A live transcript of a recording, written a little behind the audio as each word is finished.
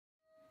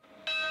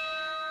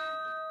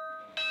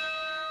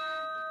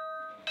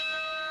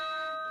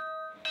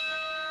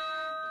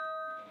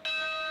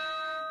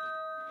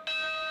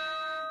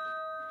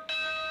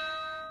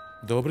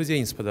Добрий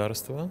день,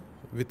 спадарства.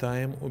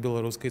 Вітаємо у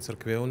Білоруській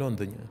церкві у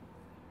Лондоні.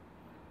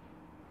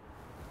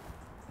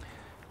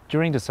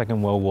 During the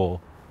Second World War,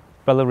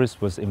 Belarus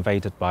was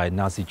invaded by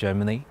Nazi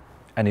Germany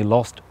and it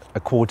lost a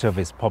quarter of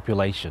its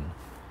population,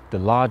 the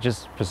largest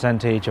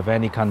percentage of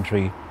any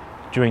country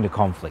during the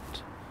conflict.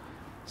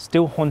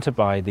 Still haunted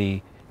by the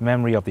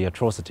memory of the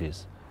atrocities,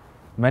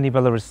 many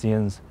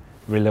Belarusians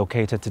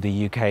relocated to the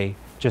UK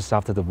just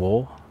after the war,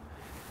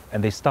 and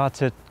they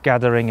started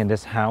gathering in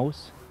this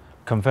house,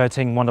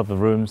 converting one of the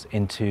rooms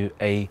into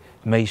a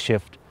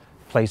makeshift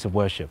place of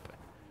worship.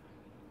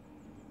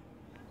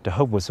 The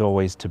hope was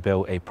always to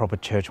build a proper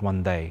church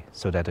one day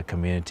so that the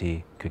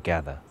community could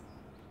gather.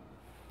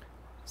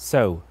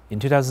 So, in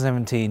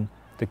 2017,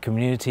 the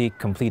community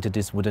completed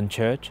this wooden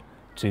church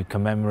to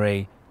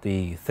commemorate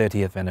the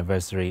 30th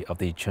anniversary of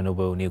the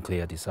Chernobyl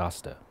nuclear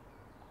disaster.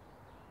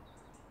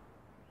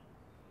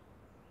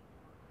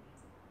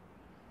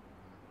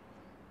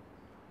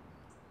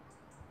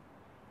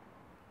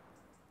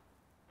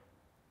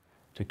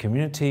 The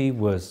community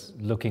was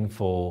looking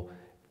for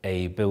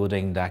a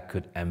building that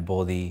could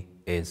embody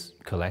its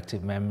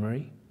collective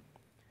memory.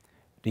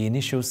 The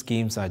initial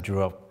schemes I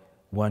drew up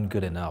weren't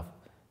good enough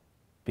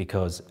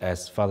because,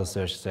 as Father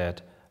Serge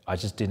said, I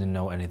just didn't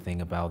know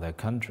anything about their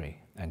country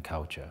and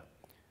culture.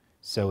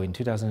 So in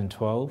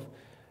 2012,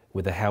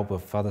 with the help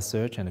of Father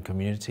Serge and the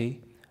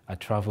community, I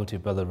traveled to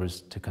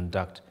Belarus to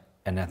conduct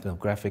an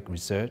ethnographic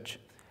research,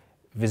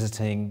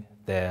 visiting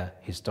their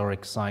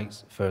historic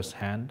sites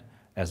firsthand,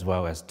 as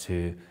well as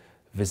to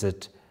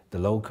visit the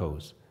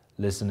locals,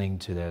 listening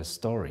to their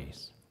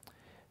stories.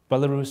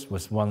 Belarus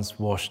was once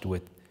washed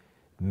with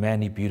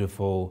many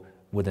beautiful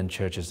wooden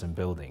churches and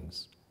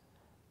buildings,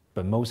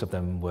 but most of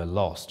them were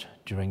lost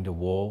during the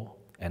war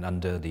and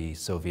under the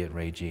Soviet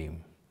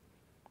regime.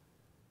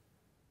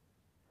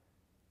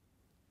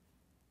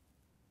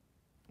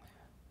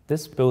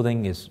 This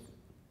building is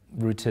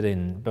rooted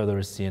in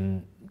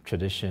Belarusian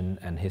tradition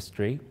and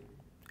history,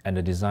 and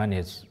the design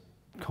is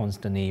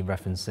constantly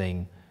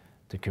referencing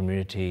the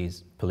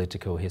community's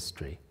political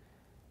history.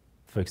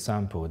 For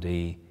example,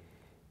 the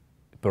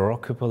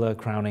Baroque cupola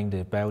crowning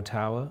the bell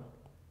tower,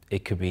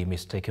 it could be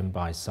mistaken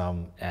by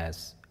some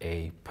as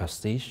a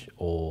pastiche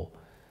or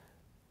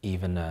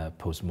even a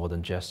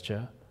postmodern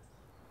gesture,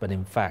 but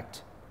in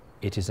fact,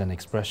 it is an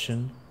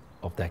expression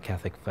of their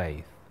Catholic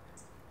faith,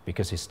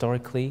 because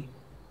historically,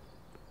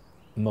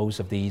 most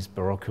of these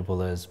Baroque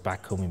cupolas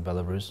back home in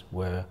Belarus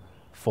were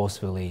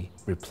forcefully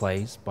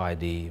replaced by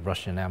the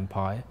Russian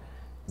Empire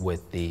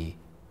with the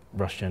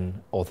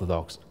Russian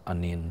Orthodox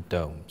onion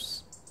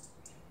domes.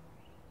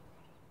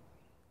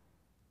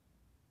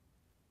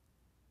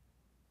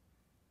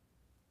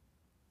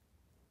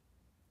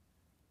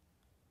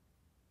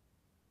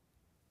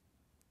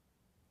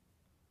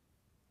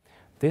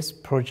 This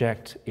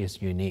project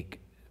is unique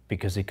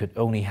because it could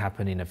only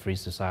happen in a free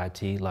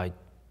society like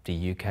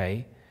the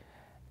UK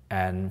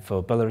and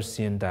for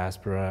Belarusian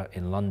diaspora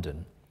in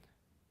London.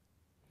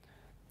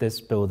 This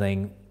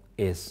building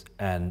is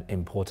an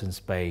important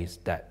space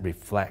that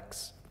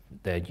reflects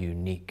their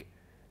unique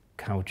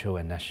cultural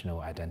and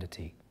national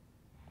identity.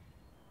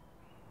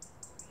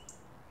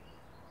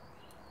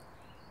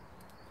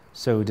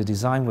 So the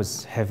design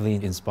was heavily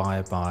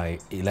inspired by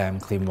Ilham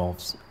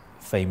Klimov's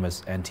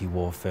famous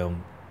anti-war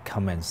film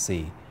Come and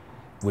See,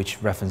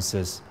 which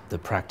references the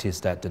practice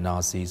that the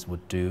Nazis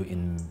would do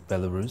in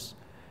Belarus.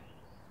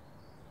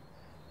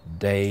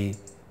 They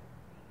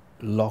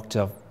locked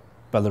up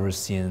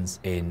Belarusians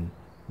in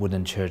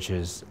wooden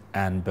churches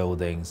and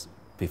buildings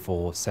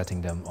before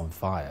setting them on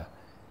fire.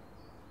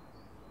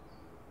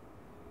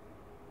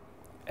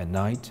 At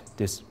night,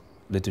 this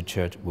little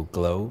church will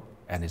glow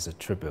and is a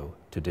tribute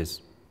to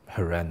this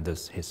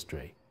horrendous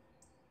history.